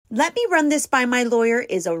Let me run this by my lawyer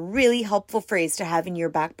is a really helpful phrase to have in your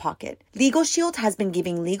back pocket. Legal Shield has been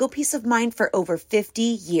giving legal peace of mind for over 50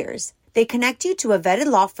 years. They connect you to a vetted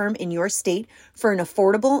law firm in your state for an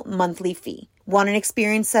affordable monthly fee. Want an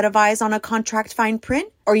experienced set of eyes on a contract fine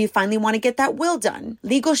print? Or you finally want to get that will done?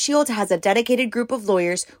 Legal Shield has a dedicated group of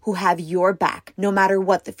lawyers who have your back, no matter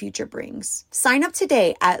what the future brings. Sign up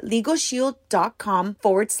today at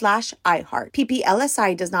LegalShield.com/iHeart.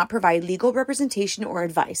 PPLSI does not provide legal representation or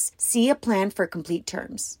advice. See a plan for complete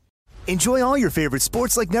terms. Enjoy all your favorite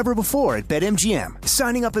sports like never before at BetMGM.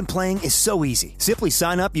 Signing up and playing is so easy. Simply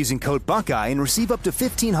sign up using code Buckeye and receive up to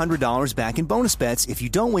 $1,500 back in bonus bets if you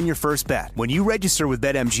don't win your first bet. When you register with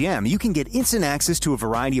BetMGM, you can get instant access to a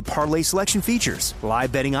variety of parlay selection features,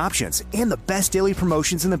 live betting options, and the best daily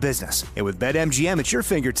promotions in the business. And with BetMGM at your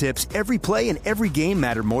fingertips, every play and every game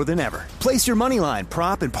matter more than ever. Place your moneyline,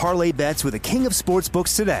 prop, and parlay bets with the king of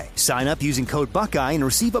sportsbooks today. Sign up using code Buckeye and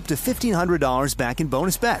receive up to $1,500 back in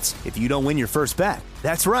bonus bets if you don't win your first bet.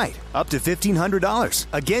 That's right, up to $1,500.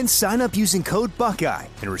 Again, sign up using code Buckeye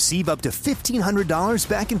and receive up to $1,500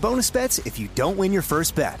 back in bonus bets if you don't win your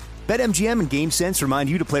first bet. BetMGM and GameSense remind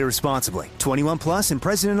you to play responsibly. 21 plus and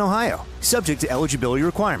present in Ohio. Subject to eligibility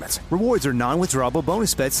requirements. Rewards are non-withdrawable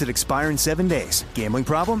bonus bets that expire in 7 days. Gambling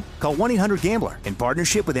problem? Call 1-800-GAMBLER in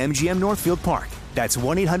partnership with MGM Northfield Park. That's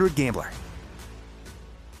 1-800-GAMBLER.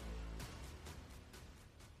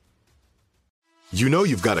 You know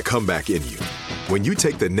you've got a comeback in you. When you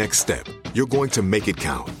take the next step, you're going to make it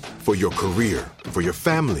count. For your career, for your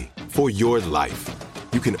family, for your life.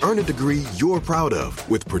 You can earn a degree you're proud of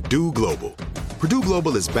with Purdue Global. Purdue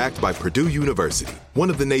Global is backed by Purdue University, one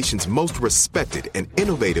of the nation's most respected and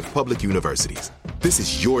innovative public universities. This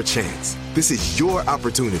is your chance. This is your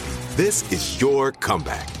opportunity. This is your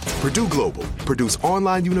comeback. Purdue Global, Purdue's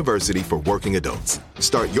online university for working adults.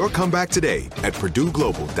 Start your comeback today at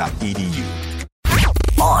purdueglobal.edu.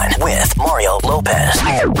 On with Mario Lopez.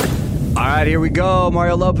 All right, here we go.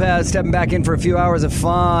 Mario Lopez stepping back in for a few hours of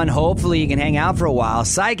fun. Hopefully you can hang out for a while.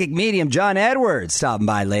 Psychic medium John Edwards stopping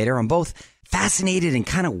by later. I'm both fascinated and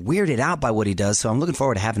kind of weirded out by what he does, so I'm looking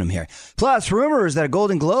forward to having him here. Plus, rumors that a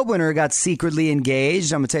Golden Globe winner got secretly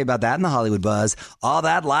engaged. I'm going to tell you about that in the Hollywood Buzz. All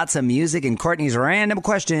that, lots of music, and Courtney's random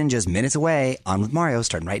question just minutes away. On with Mario,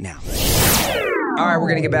 starting right now. All right, we're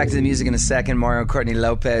going to get back to the music in a second. Mario, Courtney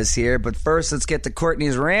Lopez here. But first, let's get to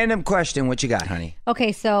Courtney's random question. What you got, honey?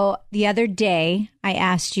 Okay, so the other day, I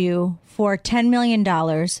asked you, for $10 million,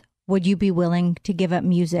 would you be willing to give up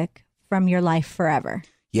music from your life forever?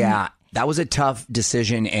 Yeah, that was a tough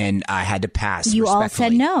decision, and I had to pass. You all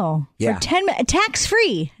said no. Yeah. For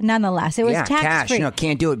tax-free, nonetheless. It was tax-free. Cash.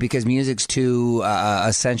 Can't do it because music's too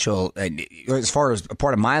essential as far as a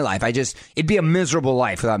part of my life. It'd be a miserable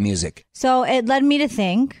life without music. So it led me to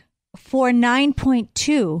think, for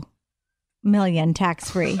 $9.2 million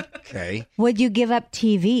tax-free, okay, would you give up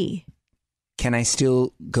TV? Can I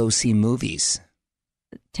still go see movies?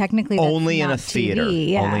 Technically, that's only in not a theater.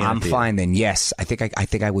 TV, yeah. Only in a I'm theater. fine then. Yes, I think I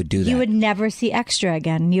would do that. You would never see Extra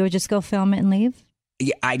again. You would just go film it and leave?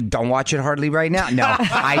 Yeah, I don't watch it hardly right now. No,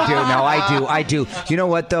 I do. No, I do. You know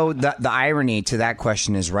what, though? The irony to that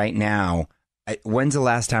question is right now, when's the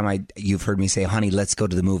last time you've heard me say, honey, let's go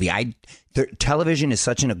to the movie? Television is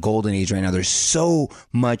such in a golden age right now. There's so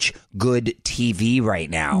much good TV right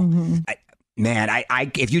now. Mm-hmm.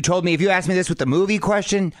 If you asked me this with the movie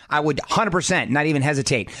question, I would 100% not even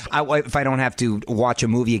hesitate if I don't have to watch a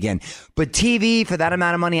movie again. But TV, for that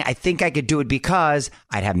amount of money, I think I could do it because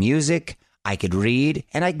I'd have music, I could read,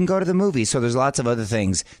 and I can go to the movies. So there's lots of other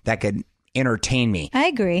things that could entertain me. I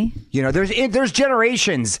agree. You know, there's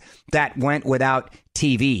generations that went without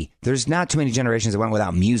TV. There's not too many generations that went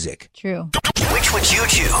without music. True. Which would you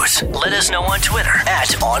choose? Let us know on Twitter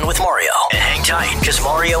 @OnWithMario. And hang tight, because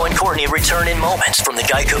Mario and Courtney return in moments from the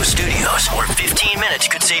Geico Studios, where 15 minutes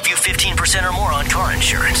could save you 15% or more on car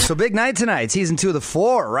insurance. So big night tonight. Season 2 of The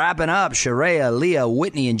Four wrapping up. Sharia, Leah,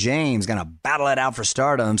 Whitney, and James going to battle it out for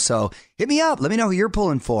stardom. So hit me up. Let me know who you're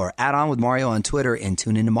pulling for. @OnWithMario on Twitter, and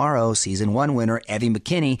tune in tomorrow. Season 1 winner Evie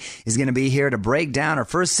McKinney is going to be here to break down her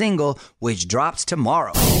first single, which drops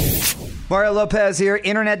tomorrow. Mario Lopez here.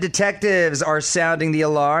 Internet detectives are sounding the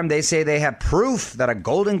alarm. They say they have proof that a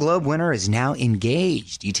Golden Globe winner is now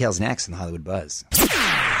engaged. Details next in the Hollywood Buzz.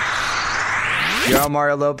 Yo,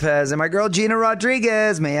 Mario Lopez and my girl Gina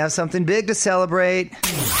Rodriguez may have something big to celebrate.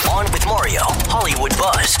 On with Mario, Hollywood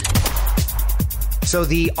Buzz. So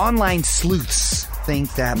the online sleuths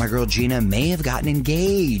think that my girl Gina may have gotten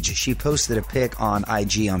engaged. She posted a pic on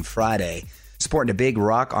IG on Friday, sporting a big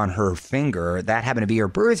rock on her finger. That happened to be her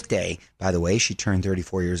birthday, by the way. She turned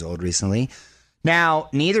 34 years old recently. Now,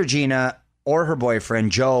 neither Gina or her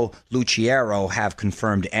boyfriend, Joe Lucciero, have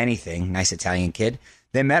confirmed anything. Nice Italian kid.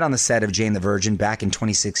 They met on the set of Jane the Virgin back in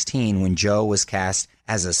 2016 when Joe was cast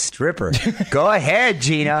as a stripper. Go ahead,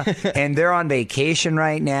 Gina. And they're on vacation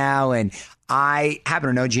right now. And I happen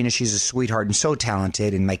to know Gina. She's a sweetheart and so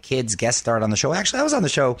talented. And my kids guest starred on the show. Actually, I was on the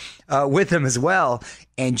show with them as well.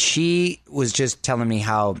 And she was just telling me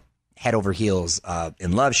how head over heels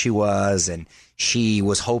in love she was. And she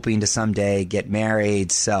was hoping to someday get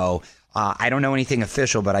married. So I don't know anything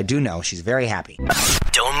official, but I do know she's very happy.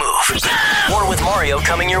 Don't move. More with Mario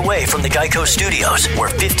coming your way from the Geico Studios, where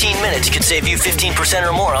 15 minutes could save you 15%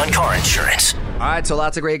 or more on car insurance. All right, so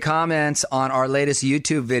lots of great comments on our latest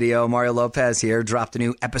YouTube video. Mario Lopez here dropped a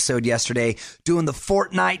new episode yesterday doing the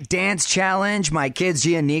Fortnite Dance Challenge. My kids,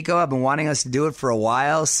 Gia and Nico, have been wanting us to do it for a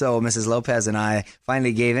while, so Mrs. Lopez and I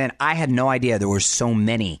finally gave in. I had no idea there were so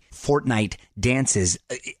many Fortnite dances.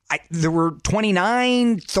 There were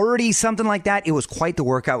 29, 30, something like that. It was quite the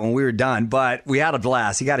workout when we were done, but we had a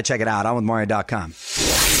blast. You got to check it out. OnWithMario.com.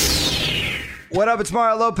 What up? It's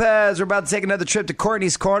Mario Lopez. We're about to take another trip to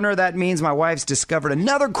Courtney's Corner. That means my wife's discovered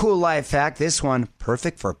another cool life hack. This one,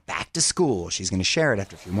 perfect for back to school. She's going to share it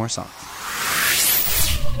after a few more songs.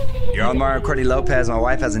 You're on Mario Courtney Lopez. My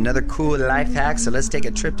wife has another cool life hack, so let's take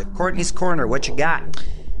a trip to Courtney's Corner. What you got?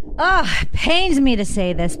 It pains me to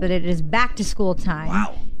say this, but it is back to school time.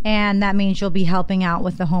 Wow. And that means you'll be helping out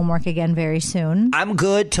with the homework again very soon. I'm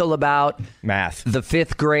good till about math. The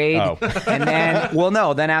 5th grade. Oh. And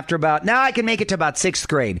then, after about, now I can make it to about 6th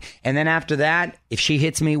grade. And then after that, if she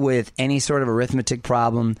hits me with any sort of arithmetic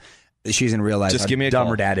problem, she's going to realize just how give me a dumb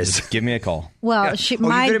call. her dad is. Just give me a call. Well, you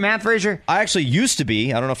good at math, Fraser? I actually used to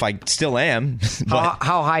be. I don't know if I still am. But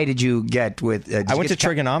How high did you get with... I went to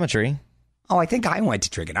trigonometry. Oh, I think I went to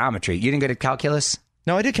trigonometry. You didn't go to calculus?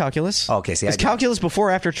 No, I did calculus. Oh, okay, see, is calculus before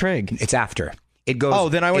or after trig? It's after. It goes. Oh,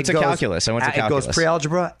 then I went to calculus. I went to calculus. It goes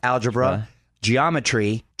pre-algebra, algebra,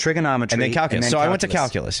 geometry, trigonometry, and then calculus. So I went to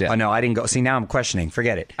calculus. Yeah. Oh no, I didn't go. See, now I'm questioning.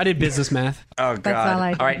 Forget it. I did business math. Oh God. That's all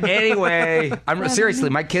I did. All right. Anyway, seriously.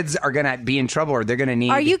 My kids are gonna be in trouble, or they're gonna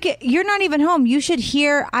need. You're not even home. You should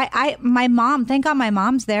hear. My mom. Thank God my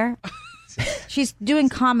mom's there. She's doing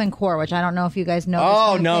Common Core, which I don't know if you guys know.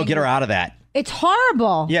 Oh no, get her out of that. It's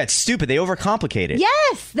horrible. Yeah, it's stupid. They overcomplicate it.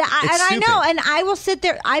 Yes. And I know. And I will sit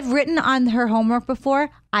there. I've written on her homework before.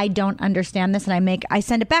 I don't understand this. And I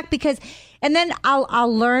send it back and then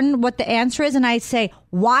I'll learn what the answer is. And I say,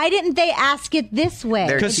 why didn't they ask it this way?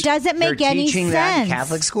 It doesn't make any sense. They're teaching that in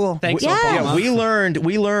Catholic school. Thanks. Yeah, we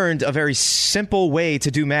learned a very simple way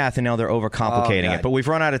to do math, and now they're overcomplicating it. But we've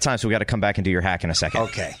run out of time, so we got to come back and do your hack in a second.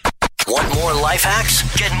 Okay. Want more life hacks?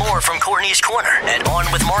 Get more from Courtney's Corner at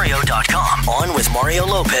OnWithMario.com. On with Mario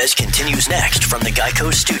Lopez continues next from the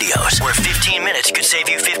Geico Studios, where 15 minutes could save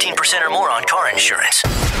you 15% or more on car insurance.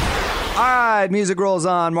 All right, music rolls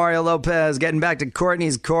on. Mario Lopez getting back to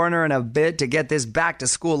Courtney's Corner in a bit to get this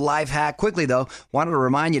back-to-school life hack. Quickly, though, wanted to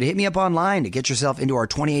remind you to hit me up online to get yourself into our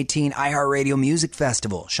 2018 iHeartRadio Music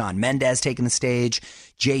Festival. Shawn Mendes taking the stage,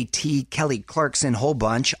 JT, Kelly Clarkson, whole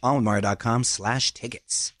bunch.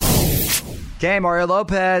 OnWithMario.com/tickets. Okay, Mario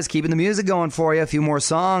Lopez keeping the music going for you. A few more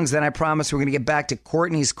songs, then I promise we're going to get back to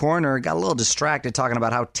Courtney's Corner. Got a little distracted talking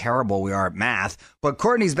about how terrible we are at math, but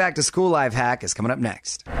Courtney's back-to-school life hack is coming up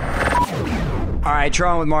next. All right, you're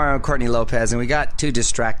on with Mario and Courtney Lopez, and we got too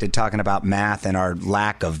distracted talking about math and our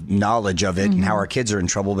lack of knowledge of it and how our kids are in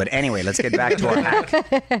trouble. But anyway, let's get back to our hack.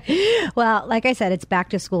 Well, like I said, it's back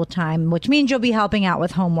to school time, which means you'll be helping out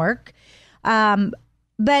with homework.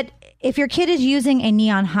 But if your kid is using a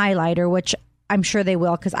neon highlighter, which I'm sure they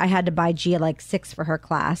will, because I had to buy Gia like 6 for her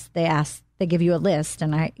class. They give you a list,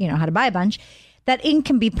 and I had to buy a bunch. That ink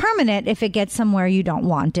can be permanent if it gets somewhere you don't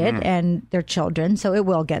want it, and they're children, so it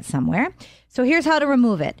will get somewhere. So here's how to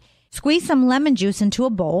remove it. Squeeze some lemon juice into a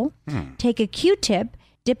bowl, take a Q-tip,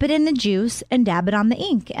 dip it in the juice, and dab it on the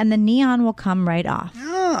ink, and the neon will come right off.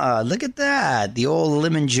 Ah, look at that. The old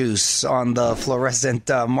lemon juice on the fluorescent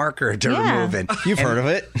marker to remove it. You've heard of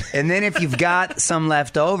it. And then if you've got some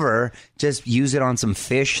left over, just use it on some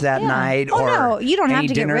fish that night. No, you don't have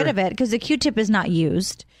to dinner. get rid of it because the Q-tip is not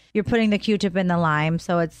used. You're putting the Q-tip in the lime,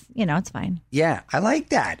 so it's fine. Yeah, I like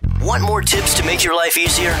that. Want more tips to make your life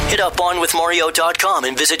easier? Hit up OnWithMario.com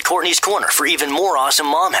and visit Courtney's Corner for even more awesome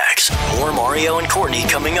mom hacks. More Mario and Courtney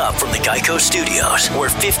coming up from the Geico Studios, where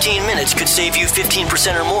 15 minutes could save you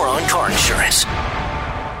 15% or more on car insurance.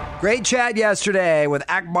 Great chat yesterday with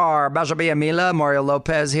Akbar Bajabiamila. Mario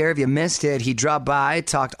Lopez here. If you missed it, he dropped by,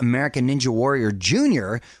 talked American Ninja Warrior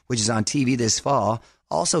Jr., which is on TV this fall.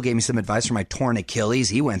 Also gave me some advice for my torn Achilles.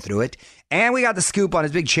 He went through it. And we got the scoop on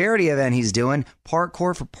his big charity event he's doing,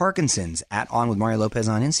 Parkour for Parkinson's, at On With Mario Lopez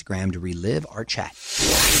on Instagram to relive our chat.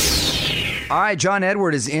 All right, John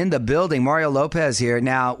Edward is in the building. Mario Lopez here.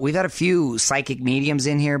 Now, we've had a few psychic mediums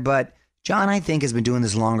in here, but John, I think, has been doing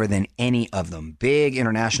this longer than any of them. Big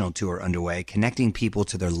international tour underway, connecting people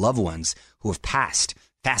to their loved ones who have passed.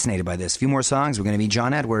 Fascinated by this. A few more songs. We're going to meet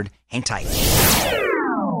John Edward. Hang tight.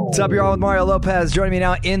 What's up, you're on with Mario Lopez. Joining me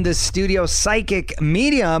now in the studio, psychic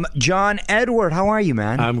medium, John Edward. How are you,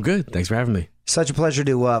 man? I'm good. Thanks for having me. Such a pleasure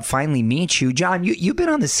to finally meet you. John, you've been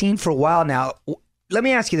on the scene for a while now. Let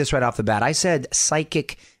me ask you this right off the bat. I said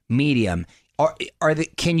psychic medium.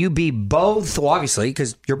 Can you be both? Well, obviously,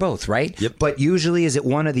 because you're both, right? Yep. But usually, is it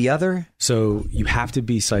one or the other? So you have to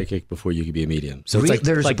be psychic before you can be a medium. So Really? it's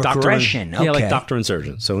There's a progression. Yeah, like Okay. doctor and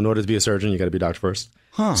surgeon. So in order to be a surgeon, you got to be a doctor first.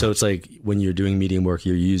 Huh. So it's like when you're doing medium work,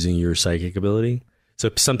 you're using your psychic ability.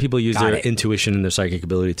 So some people use Got their it. intuition and their psychic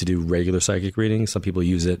ability to do regular psychic readings. Some people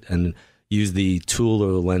use it and use the tool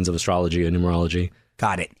or the lens of astrology and numerology.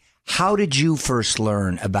 Got it. How did you first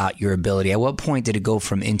learn about your ability? At what point did it go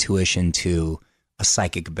from intuition to a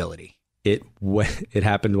psychic ability? It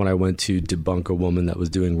happened when I went to debunk a woman that was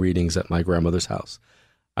doing readings at my grandmother's house.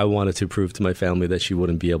 I wanted to prove to my family that she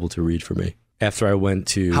wouldn't be able to read for me. After I went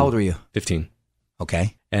to... How old were you? 15.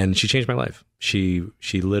 Okay. And she changed my life. She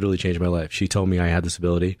literally changed my life. She told me I had this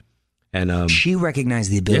ability. And She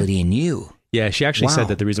recognized the ability in you. yeah, she actually Wow. said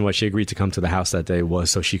that the reason why she agreed to come to the house that day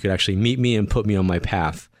was so she could actually meet me and put me on my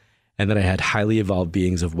path. And that I had highly evolved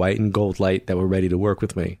beings of white and gold light that were ready to work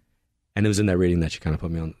with me. And it was in that reading that she kind of put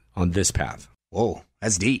me on this path. Whoa,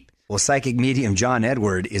 that's deep. Well, psychic medium John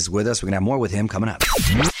Edward is with us. We're going to have more with him coming up.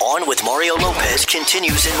 On with Mario Lopez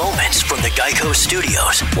continues in moments from the Geico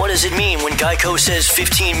Studios. What does it mean when Geico says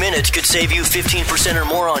 15 minutes could save you 15% or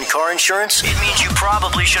more on car insurance? It means you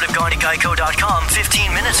probably should have gone to geico.com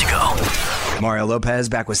 15 minutes ago. Mario Lopez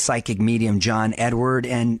back with psychic medium John Edward.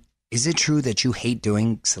 And is it true that you hate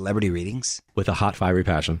doing celebrity readings? With a hot, fiery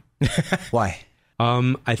passion. Why?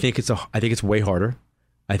 I think it's way harder.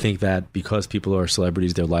 I think that because people are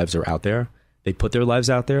celebrities, their lives are out there. They put their lives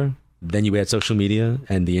out there. Then you add social media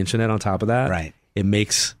and the internet on top of that. Right. It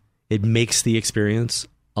makes the experience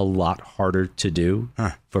a lot harder to do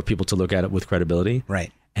for people to look at it with credibility.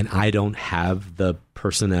 Right. And I don't have the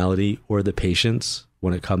personality or the patience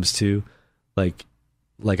when it comes to like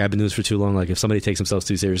I've been doing this for too long. Like if somebody takes themselves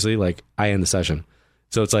too seriously, like I end the session.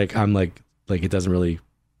 So it's like I'm like it doesn't really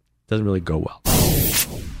go well.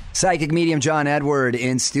 Psychic medium John Edward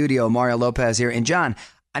in studio. Mario Lopez here. And John,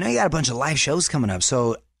 I know you got a bunch of live shows coming up.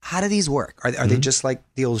 So how do these work? Are they just like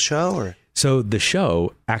the old show? Or So the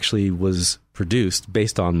show actually was produced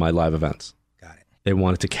based on my live events. Got it. They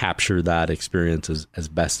wanted to capture that experience as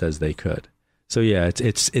best as they could. So yeah,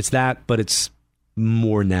 it's that, but it's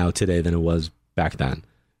more now today than it was back then.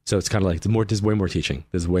 So it's kind of like there's way more teaching.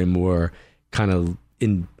 There's way more kind of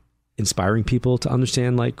inspiring people to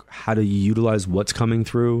understand like how to utilize what's coming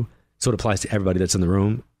through. So it applies to everybody that's in the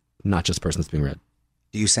room, not just the person that's being read.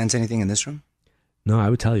 Do you sense anything in this room? No, I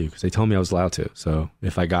would tell you because they told me I was allowed to. So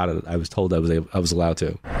if I got it, I was told I was allowed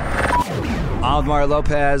to. I'm Mario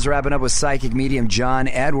Lopez, wrapping up with psychic medium John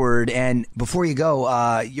Edward. And before you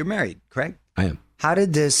go, you're married, correct? I am. How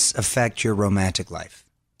did this affect your romantic life?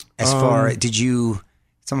 As far,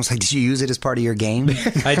 it's almost like, did you use it as part of your game?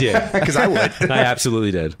 I did. Because I would. I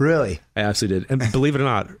absolutely did. Really? I absolutely did. And believe it or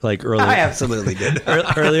not, like early, I absolutely did.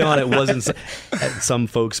 early on, it wasn't. Some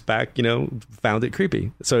folks back, found it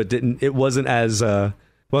creepy. So it wasn't as.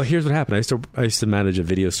 Well, here's what happened. I used to manage a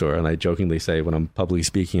video store, and I jokingly say when I'm publicly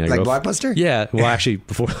speaking, I Like go, Blockbuster? Yeah. Well, actually,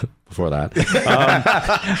 before that,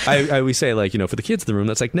 I always say like for the kids in the room,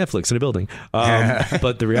 that's like Netflix in a building.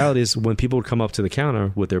 But the reality is, when people would come up to the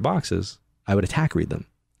counter with their boxes, I would attack read them.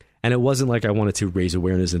 And it wasn't like I wanted to raise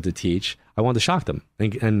awareness and to teach. I wanted to shock them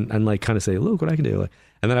and like kind of say, look what I can do.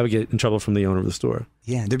 And then I would get in trouble from the owner of the store.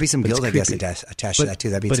 Yeah, there'd be some guilt, I guess, attached to that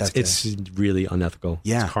too. That'd be tough. But it's really unethical.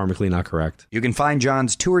 Yeah. It's karmically not correct. You can find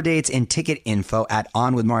John's tour dates and ticket info at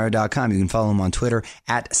onwithmario.com. You can follow him on Twitter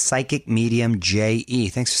at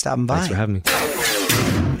psychicmediumje. Thanks for stopping by. Thanks for having me.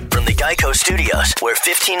 From the Geico Studios, where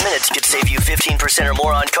 15 minutes could save you 15% or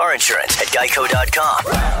more on car insurance at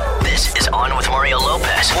geico.com. This is On with Mario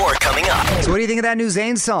Lopez. More coming up. So what do you think of that new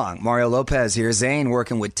Zayn song? Mario Lopez here. Zayn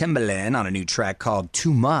working with Timbaland on a new track called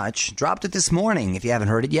Too Much. Dropped it this morning. If you haven't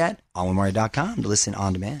heard it yet, onwithmario.com to listen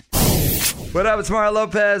on demand. What up? It's Mario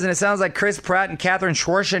Lopez, and it sounds like Chris Pratt and Katherine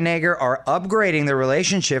Schwarzenegger are upgrading their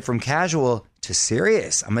relationship from casual to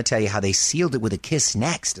serious. I'm going to tell you how they sealed it with a kiss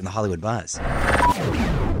next in the Hollywood Buzz.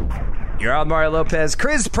 You're on Mario Lopez.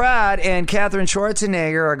 Chris Pratt and Katherine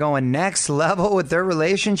Schwarzenegger are going next level with their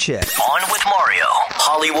relationship. On with Mario,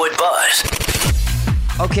 Hollywood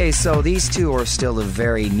Buzz. Okay, so these two are still a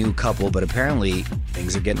very new couple, but apparently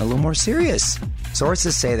things are getting a little more serious.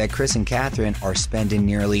 Sources say that Chris and Katherine are spending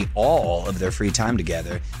nearly all of their free time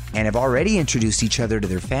together and have already introduced each other to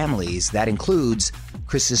their families. That includes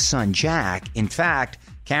Chris's son, Jack. In fact,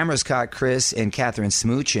 cameras caught Chris and Katherine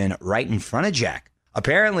smooching right in front of Jack.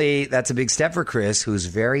 Apparently, that's a big step for Chris, who's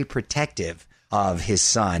very protective of his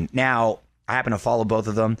son. Now, I happen to follow both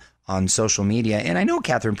of them on social media, and I know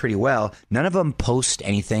Katherine pretty well. None of them post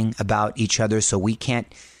anything about each other, so we can't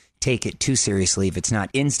take it too seriously if it's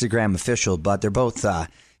not Instagram official, but they're both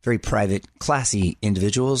very private, classy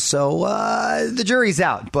individuals, so the jury's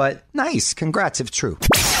out. But nice. Congrats if true.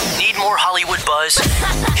 Need more Hollywood Buzz?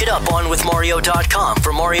 Hit up onwithmario.com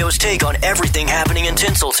for Mario's take on everything happening in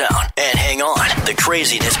Tinseltown. And hang on, the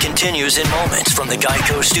craziness continues in moments from the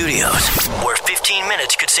Geico Studios, where 15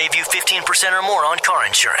 minutes could save you 15% or more on car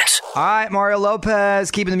insurance. All right, Mario Lopez,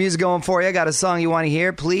 keeping the music going for you. Got a song you want to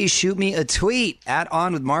hear? Please shoot me a tweet at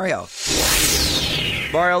onwithmario.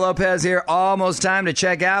 Mario Lopez here. Almost time to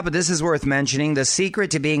check out, but this is worth mentioning. The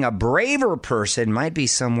secret to being a braver person might be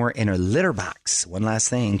somewhere in a litter box. One last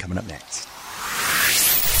thing coming up next.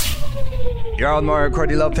 You're on Mario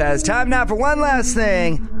Courtney Lopez. Time now for one last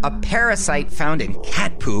thing. A parasite found in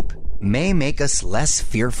cat poop may make us less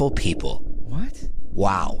fearful people. What?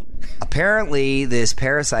 Wow. Apparently, this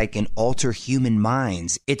parasite can alter human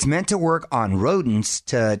minds. It's meant to work on rodents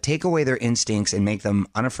to take away their instincts and make them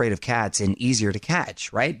unafraid of cats and easier to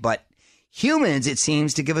catch, right? But humans, it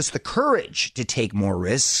seems, to give us the courage to take more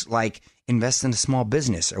risks, like invest in a small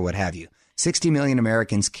business or what have you. 60 million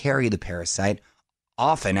Americans carry the parasite,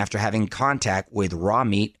 often after having contact with raw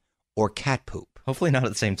meat or cat poop. Hopefully not at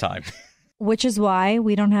the same time. Which is why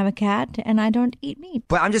we don't have a cat and I don't eat meat.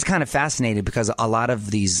 But I'm just kind of fascinated because a lot of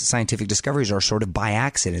these scientific discoveries are sort of by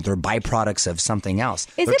accident or byproducts of something else.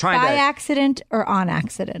 Is it by accident or on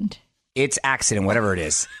accident? It's accident, whatever it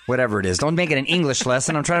is. Whatever it is. Don't make it an English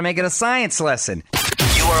lesson. I'm trying to make it a science lesson.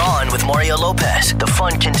 You are on with Mario Lopez. The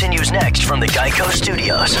fun continues next from the Geico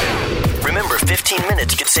Studios. Remember, 15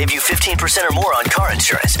 minutes could save you 15% or more on car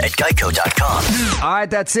insurance at geico.com. All right,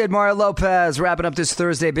 that's it. Mario Lopez wrapping up this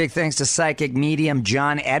Thursday. Big thanks to psychic medium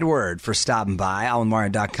John Edward for stopping by.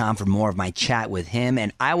 OwenMario.com for more of my chat with him.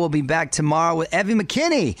 And I will be back tomorrow with Evie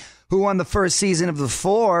McKinney, who won the first season of The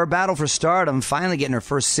Four, Battle for Stardom, finally getting her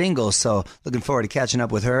first single. So looking forward to catching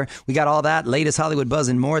up with her. We got all that, latest Hollywood buzz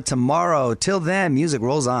and more tomorrow. Till then, music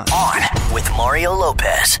rolls on. On with Mario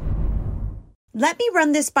Lopez. Let me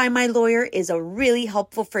run this by my lawyer is a really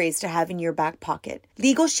helpful phrase to have in your back pocket.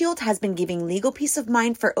 Legal Shield has been giving legal peace of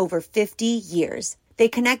mind for over 50 years. They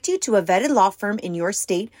connect you to a vetted law firm in your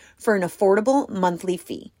state for an affordable monthly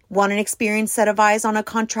fee. Want an experienced set of eyes on a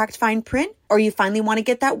contract fine print? Or you finally want to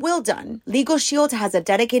get that will done? Legal Shield has a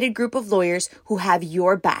dedicated group of lawyers who have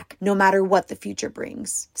your back, no matter what the future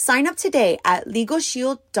brings. Sign up today at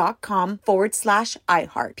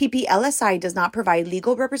LegalShield.com/iHeart. PPLSI does not provide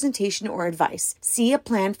legal representation or advice. See a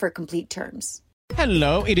plan for complete terms.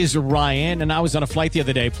 Hello, it is Ryan, and I was on a flight the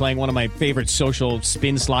other day playing one of my favorite social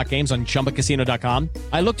spin slot games on ChumbaCasino.com.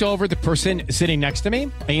 I looked over at the person sitting next to me,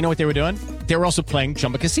 and you know what they were doing? They were also playing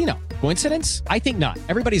Chumba Casino. Coincidence? I think not.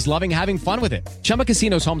 Everybody's loving having fun with it. Chumba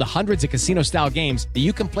Casino is home to hundreds of casino-style games that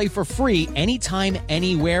you can play for free anytime,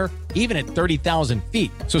 anywhere, even at 30,000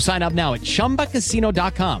 feet. So sign up now at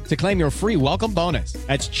ChumbaCasino.com to claim your free welcome bonus.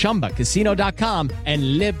 That's ChumbaCasino.com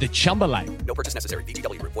and live the Chumba life. No purchase necessary.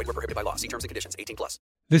 VGW. Void where prohibited by law. See terms and conditions. 18+.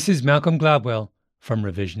 This is Malcolm Gladwell from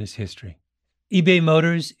Revisionist History. eBay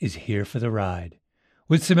Motors is here for the ride.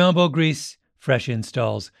 With some elbow grease, fresh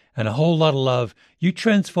installs, and a whole lot of love, you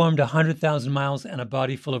transformed 100,000 miles and a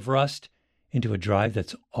body full of rust into a drive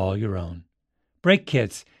that's all your own. Brake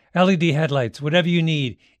kits, LED headlights, whatever you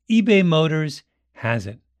need, eBay Motors has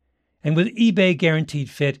it. And with eBay Guaranteed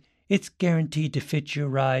Fit, it's guaranteed to fit your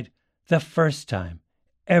ride the first time,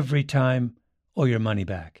 every time, or your money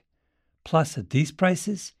back. Plus, at these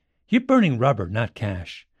prices, you're burning rubber, not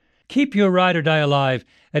cash. Keep your ride or die alive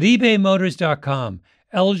at ebaymotors.com.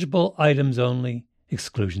 Eligible items only.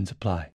 Exclusions apply.